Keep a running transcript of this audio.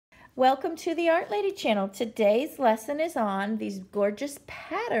Welcome to the Art Lady channel. Today's lesson is on these gorgeous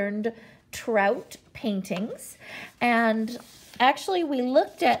patterned trout paintings. And actually we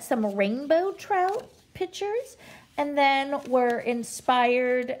looked at some rainbow trout pictures and then were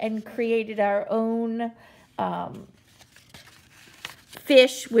inspired and created our own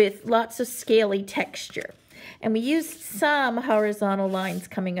fish with lots of scaly texture. And we used some horizontal lines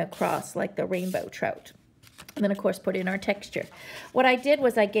coming across like the rainbow trout. And then, of course, put in our texture. What I did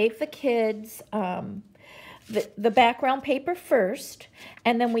was I gave the kids the background paper first,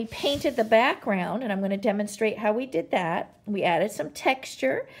 and then we painted the background, and I'm going to demonstrate how we did that. We added some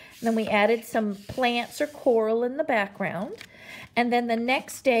texture, and then we added some plants or coral in the background. And then the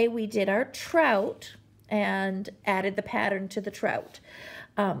next day we did our trout and added the pattern to the trout.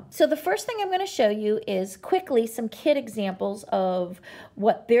 So the first thing I'm going to show you is quickly some kid examples of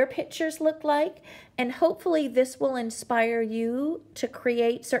what their pictures look like, and hopefully this will inspire you to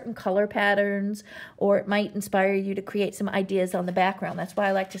create certain color patterns, or it might inspire you to create some ideas on the background. That's why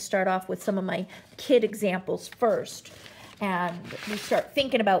I like to start off with some of my kid examples first, and we start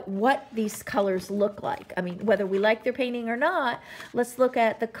thinking about what these colors look like. I mean, whether we like their painting or not, let's look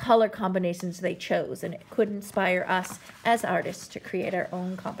at the color combinations they chose, and it could inspire us as artists to create our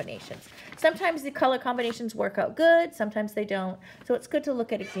own combinations. Sometimes the color combinations work out good, sometimes they don't, so it's good to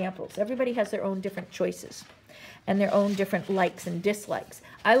look at examples. Everybody has their own different choices and their own different likes and dislikes.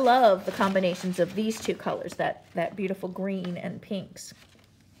 I love the combinations of these two colors, that beautiful green and pinks.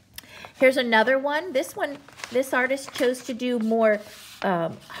 Here's another one. This artist chose to do more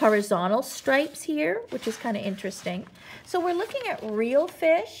horizontal stripes here, which is kind of interesting. So we're looking at real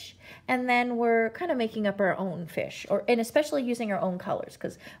fish, and then we're kind of making up our own fish, and especially using our own colors,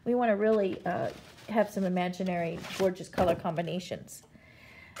 because we want to really have some imaginary, gorgeous color combinations.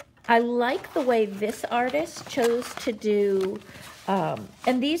 I like the way this artist chose to do,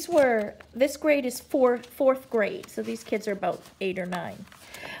 and this grade is fourth grade, so these kids are about 8 or 9.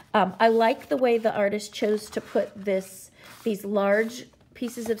 I like the way the artist chose to put these large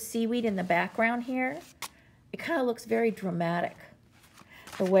pieces of seaweed in the background here. It kind of looks very dramatic,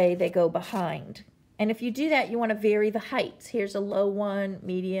 the way they go behind. And if you do that, you want to vary the heights. Here's a low one,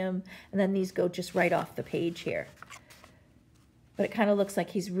 medium, and then these go just right off the page here. But it kind of looks like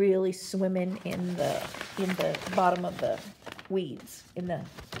he's really swimming in the bottom of the weeds in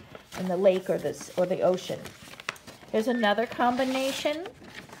the lake or the ocean. Here's another combination.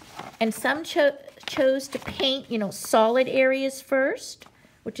 And some chose to paint, solid areas first,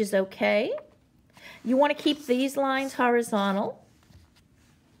 which is okay. You want to keep these lines horizontal.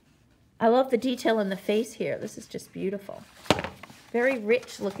 I love the detail in the face here. This is just beautiful. Very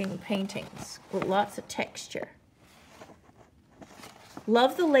rich looking paintings with lots of texture.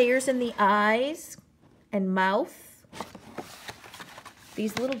 Love the layers in the eyes and mouth.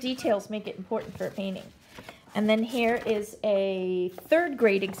 These little details make it important for a painting. And then here is a 3rd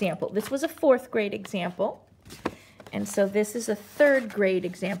grade example. This was a 4th grade example. And so this is a 3rd grade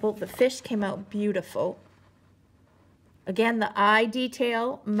example. The fish came out beautiful. Again, the eye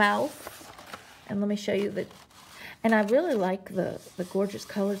detail, mouth. And let me show you and I really like the gorgeous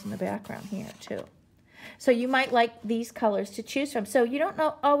colors in the background here too. So you might like these colors to choose from. So you don't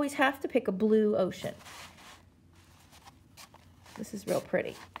always have to pick a blue ocean. This is real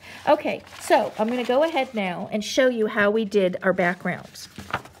pretty. Okay, so I'm going to go ahead now and show you how we did our backgrounds.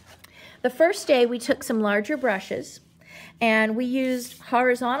 The first day we took some larger brushes and we used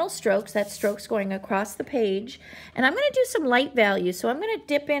horizontal strokes, that's strokes going across the page, and I'm going to do some light values. So I'm going to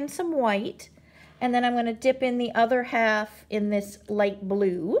dip in some white, and then I'm going to dip in the other half in this light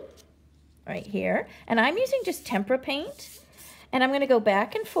blue right here. And I'm using just tempera paint, and I'm going to go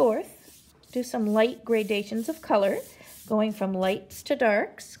back and forth, do some light gradations of color, going from lights to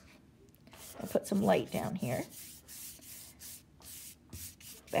darks. I'll put some light down here.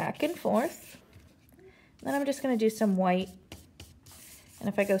 Back and forth. Then I'm just going to do some white. And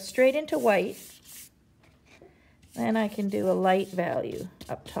if I go straight into white, then I can do a light value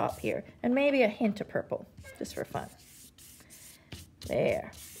up top here. And maybe a hint of purple, just for fun.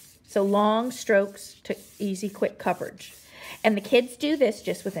 There. So long strokes to easy, quick coverage. And the kids do this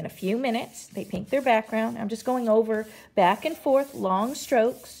just within a few minutes. They paint their background. I'm just going over back and forth, long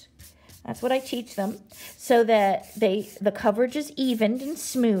strokes. That's what I teach them, so that the coverage is evened and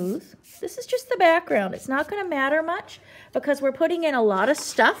smooth. This is just the background. It's not going to matter much because we're putting in a lot of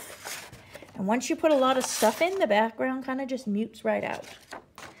stuff. And once you put a lot of stuff in, the background kind of just mutes right out.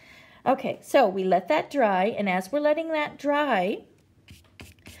 Okay, so we let that dry, and as we're letting that dry,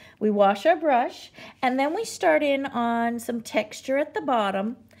 we wash our brush, and then we start in on some texture at the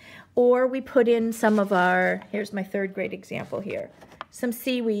bottom, or we put in some of our, here's my 3rd grade example here, some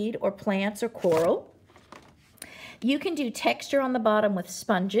seaweed or plants or coral. You can do texture on the bottom with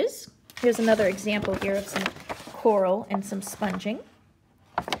sponges. Here's another example here of some coral and some sponging.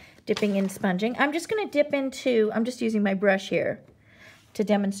 Dipping in sponging. I'm just going to dip into, I'm just using my brush here to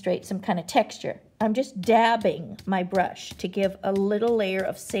demonstrate some kind of texture. I'm just dabbing my brush to give a little layer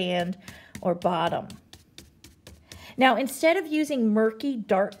of sand or bottom. Now, instead of using murky,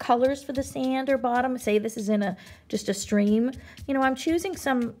 dark colors for the sand or bottom, say this is in just a stream, you know, I'm choosing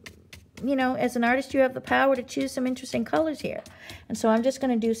some, you know, as an artist, you have the power to choose some interesting colors here. And so I'm just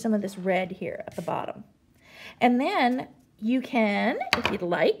going to do some of this red here at the bottom. And then you can, if you'd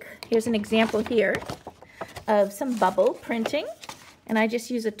like, here's an example here of some bubble printing. And I just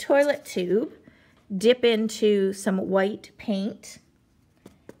use a toilet tube, dip into some white paint,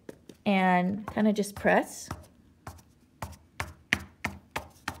 and kind of just press.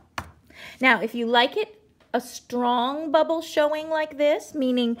 Now, if you like it, a strong bubble showing like this,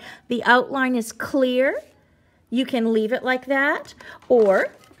 meaning the outline is clear, you can leave it like that, or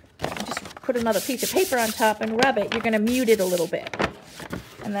just put another piece of paper on top and rub it. You're going to mute it a little bit,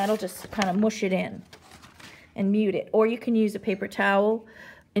 and that'll just kind of mush it in and mute it. Or you can use a paper towel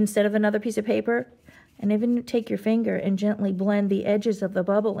instead of another piece of paper, and even take your finger and gently blend the edges of the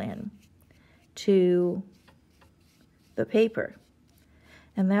bubble in to the paper.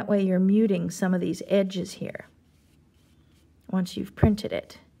 And that way you're muting some of these edges here once you've printed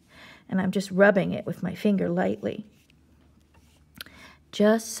it. And I'm just rubbing it with my finger lightly,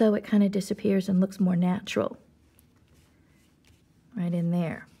 just so it kind of disappears and looks more natural right in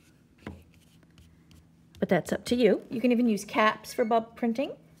there. But that's up to you. You can even use caps for bubble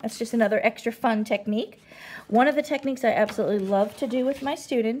printing. That's just another extra fun technique. One of the techniques I absolutely love to do with my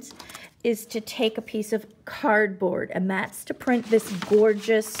students is to take a piece of cardboard, and that's to print this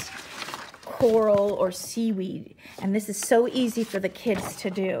gorgeous coral or seaweed. And this is so easy for the kids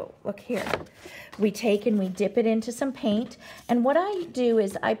to do. Look here. We take and we dip it into some paint, and what I do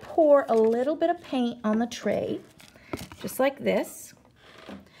is I pour a little bit of paint on the tray, just like this,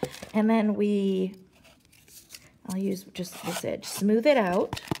 and then I'll use just this edge, smooth it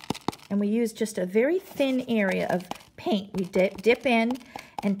out, and we use just a very thin area of paint. We dip in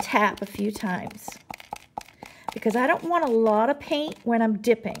and tap a few times, because I don't want a lot of paint when I'm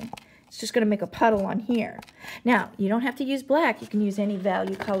dipping. It's just going to make a puddle on here. Now, you don't have to use black. You can use any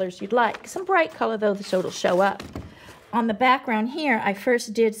value colors you'd like. Some bright color, though, so it'll show up. On the background here, I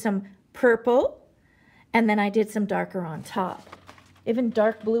first did some purple, and then I did some darker on top. Even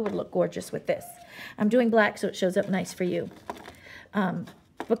dark blue would look gorgeous with this. I'm doing black so it shows up nice for you.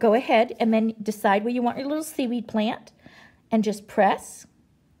 But go ahead and then decide where you want your little seaweed plant, and just press,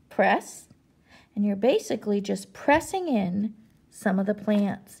 and you're basically just pressing in some of the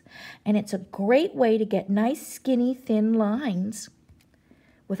plants. And it's a great way to get nice, skinny, thin lines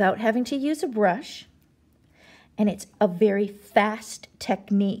without having to use a brush. And it's a very fast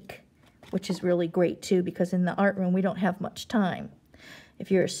technique, which is really great too, because in the art room we don't have much time.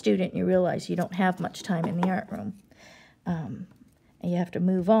 If you're a student, you realize you don't have much time in the art room. And you have to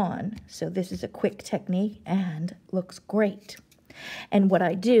move on. So this is a quick technique and looks great. And what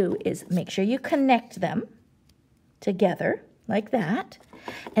I do is make sure you connect them together like that.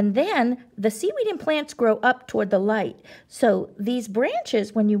 And then the seaweed and plants grow up toward the light. So these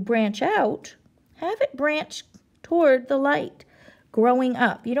branches, when you branch out, have it branch toward the light, growing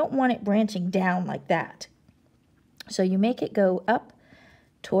up. You don't want it branching down like that. So you make it go up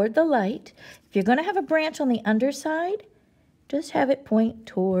toward the light. If you're going to have a branch on the underside, just have it point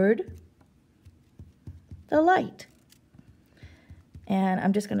toward the light. And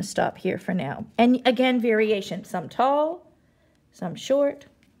I'm just going to stop here for now. And again, variation. Some tall, some short,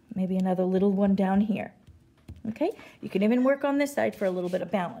 maybe another little one down here. Okay? You can even work on this side for a little bit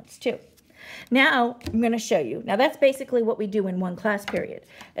of balance too. Now, I'm going to show you. Now, that's basically what we do in one class period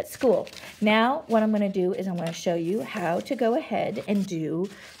at school. Now, what I'm going to do is I'm going to show you how to go ahead and do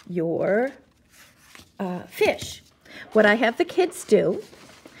your fish. What I have the kids do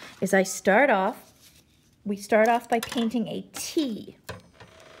is we start off by painting a T.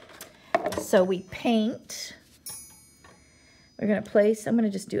 So we paint, I'm going to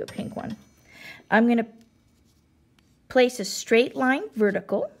just do a pink one. I'm going to place a straight line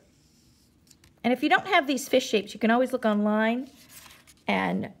vertical. And if you don't have these fish shapes, you can always look online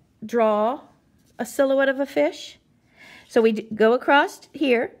and draw a silhouette of a fish. So we go across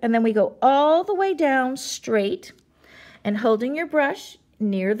here, and then we go all the way down straight, and holding your brush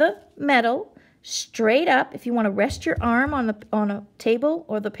near the metal, straight up. If you want to rest your arm on a table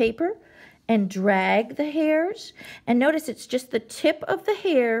or the paper, and drag the hairs. And notice it's just the tip of the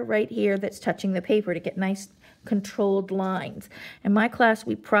hair right here that's touching the paper to get nice controlled lines. In my class,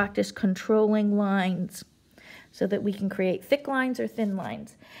 we practice controlling lines so that we can create thick lines or thin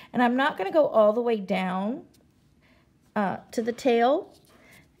lines. And I'm not going to go all the way down to the tail.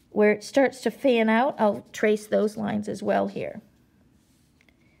 Where it starts to fan out, I'll trace those lines as well here.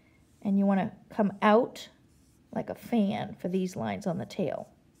 And you want to come out like a fan for these lines on the tail.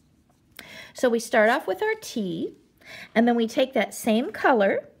 So we start off with our T, and then we take that same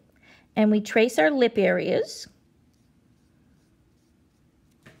color and we trace our lip areas.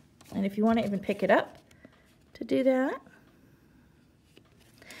 And if you want to even pick it up to do that.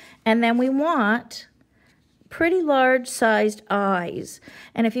 And then we want pretty large sized eyes.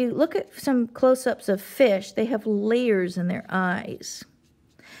 And if you look at some close-ups of fish, they have layers in their eyes.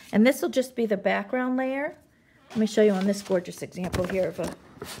 And this will just be the background layer. Let me show you on this gorgeous example here of a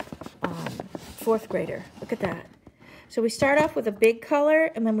fourth grader. Look at that. So we start off with a big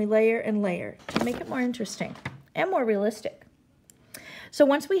color and then we layer and layer to make it more interesting and more realistic. So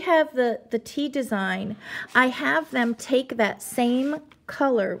once we have the T design, I have them take that same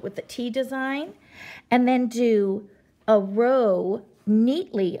color with the T design and then do a row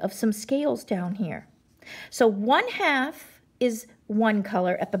neatly of some scales down here. So one half is one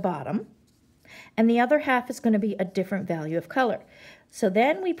color at the bottom, and the other half is going to be a different value of color. So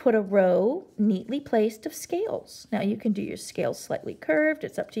then we put a row neatly placed of scales. Now you can do your scales slightly curved.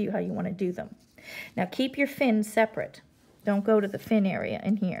 It's up to you how you want to do them. Now keep your fins separate. Don't go to the fin area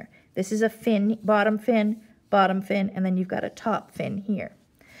in here. This is a fin, bottom fin, and then you've got a top fin here.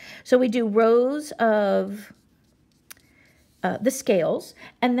 So we do rows of the scales,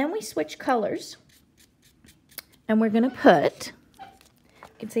 and then we switch colors, and we're going to put,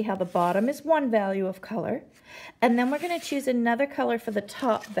 you can see how the bottom is one value of color, and then we're going to choose another color for the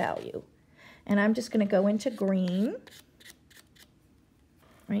top value. And I'm just going to go into green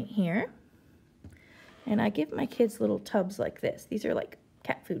right here. And I give my kids little tubs like this. These are like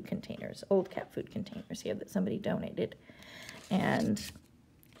cat food containers, old cat food containers here that somebody donated. And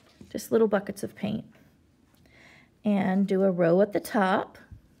just little buckets of paint. And do a row at the top.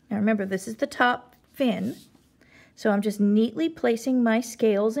 Now remember, this is the top fin. So I'm just neatly placing my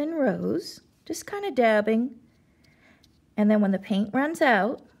scales in rows, just kind of dabbing. And then when the paint runs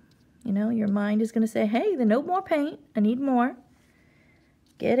out, you know, your mind is going to say, hey, no more paint. I need more.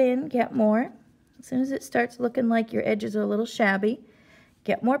 Get in, get more. As soon as it starts looking like your edges are a little shabby,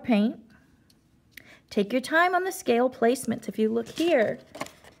 get more paint. Take your time on the scale placements. If you look here,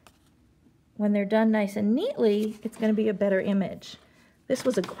 when they're done nice and neatly, it's going to be a better image. This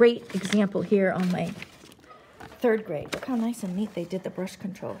was a great example here on my third grade. Look how nice and neat they did the brush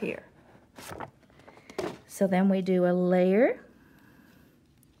control here. So then we do a layer.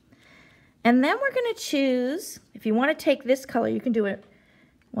 And then we're going to choose, if you want to take this color, you can do it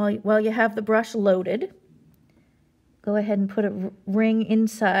while you have the brush loaded. Go ahead and put a ring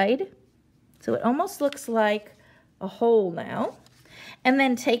inside. So it almost looks like a hole now. And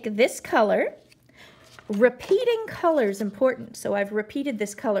then take this color. Repeating color is important. So I've repeated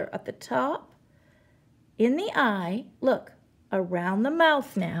this color at the top, in the eye, look, around the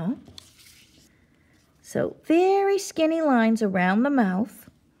mouth now. So very skinny lines around the mouth.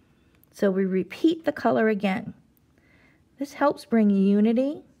 So we repeat the color again. This helps bring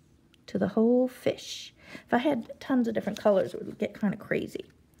unity to the whole fish. If I had tons of different colors, it would get kind of crazy.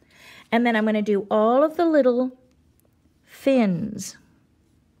 And then I'm going to do all of the little fins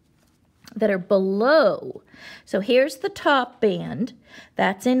that are below. So here's the top band.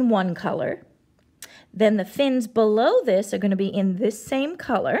 That's in one color. Then the fins below this are going to be in this same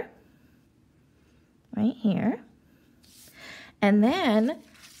color. Right here. And then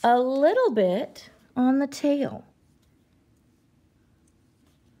a little bit on the tail.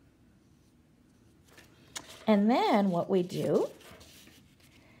 And then what we do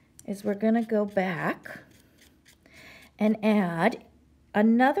is we're going to go back and add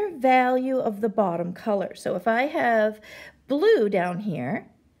another value of the bottom color. So if I have blue down here,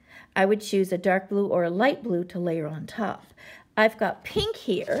 I would choose a dark blue or a light blue to layer on top. I've got pink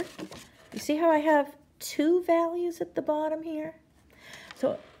here. You see how I have two values at the bottom here?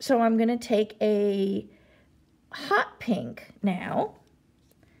 So I'm going to take a hot pink now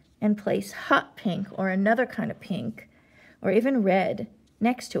and place hot pink or another kind of pink or even red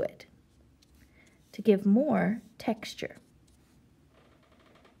next to it to give more texture.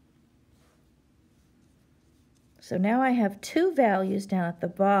 So now I have two values down at the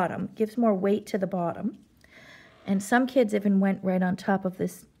bottom, gives more weight to the bottom. And some kids even went right on top of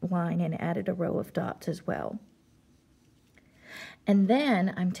this line and added a row of dots as well. And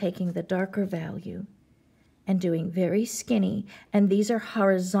then I'm taking the darker value and doing very skinny, and these are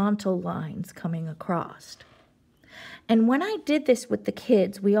horizontal lines coming across. And when I did this with the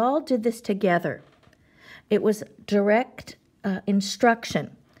kids, we all did this together. It was direct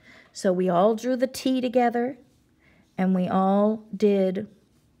instruction. So we all drew the T together, and we all did,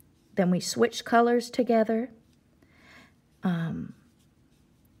 then we switched colors together.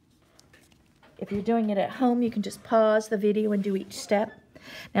 If you're doing it at home, you can just pause the video and do each step.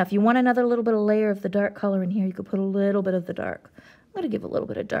 Now, if you want another little bit of layer of the dark color in here, you could put a little bit of the dark. I'm going to give a little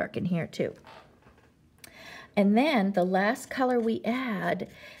bit of dark in here too. And then the last color we add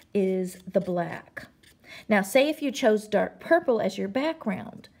is the black. Now, say if you chose dark purple as your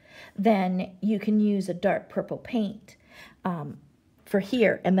background, then you can use a dark purple paint for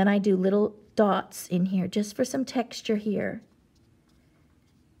here. And then I do little dots in here just for some texture here.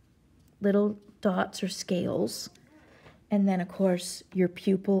 Little dots or scales. And then, of course, your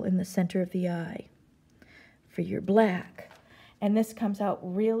pupil in the center of the eye for your black. And this comes out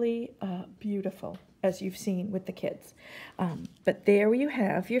really beautiful, as you've seen with the kids. But there you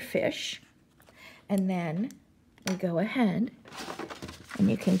have your fish. And then we go ahead and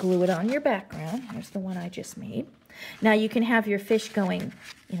you can glue it on your background. Here's the one I just made. Now you can have your fish going,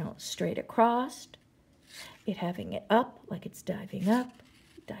 you know, straight across, it having it up like it's diving up,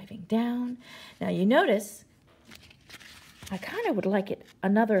 diving down. Now you notice I kind of would like it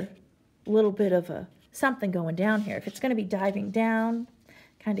another little bit of a something going down here. If it's going to be diving down,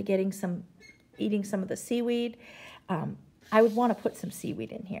 kind of getting some, eating some of the seaweed, I would want to put some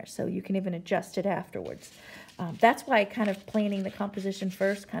seaweed in here, so you can even adjust it afterwards. That's why kind of planning the composition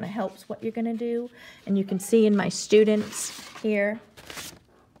first kind of helps what you're going to do. And you can see in my students here,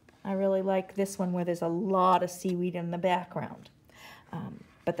 I really like this one where there's a lot of seaweed in the background.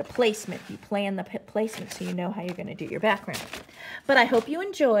 But the placement, you plan the placement so you know how you're going to do your background. But I hope you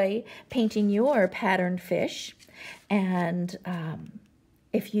enjoy painting your patterned fish. And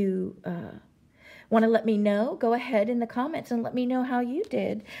if you want to let me know, go ahead in the comments and let me know how you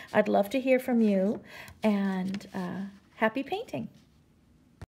did. I'd love to hear from you. And happy painting.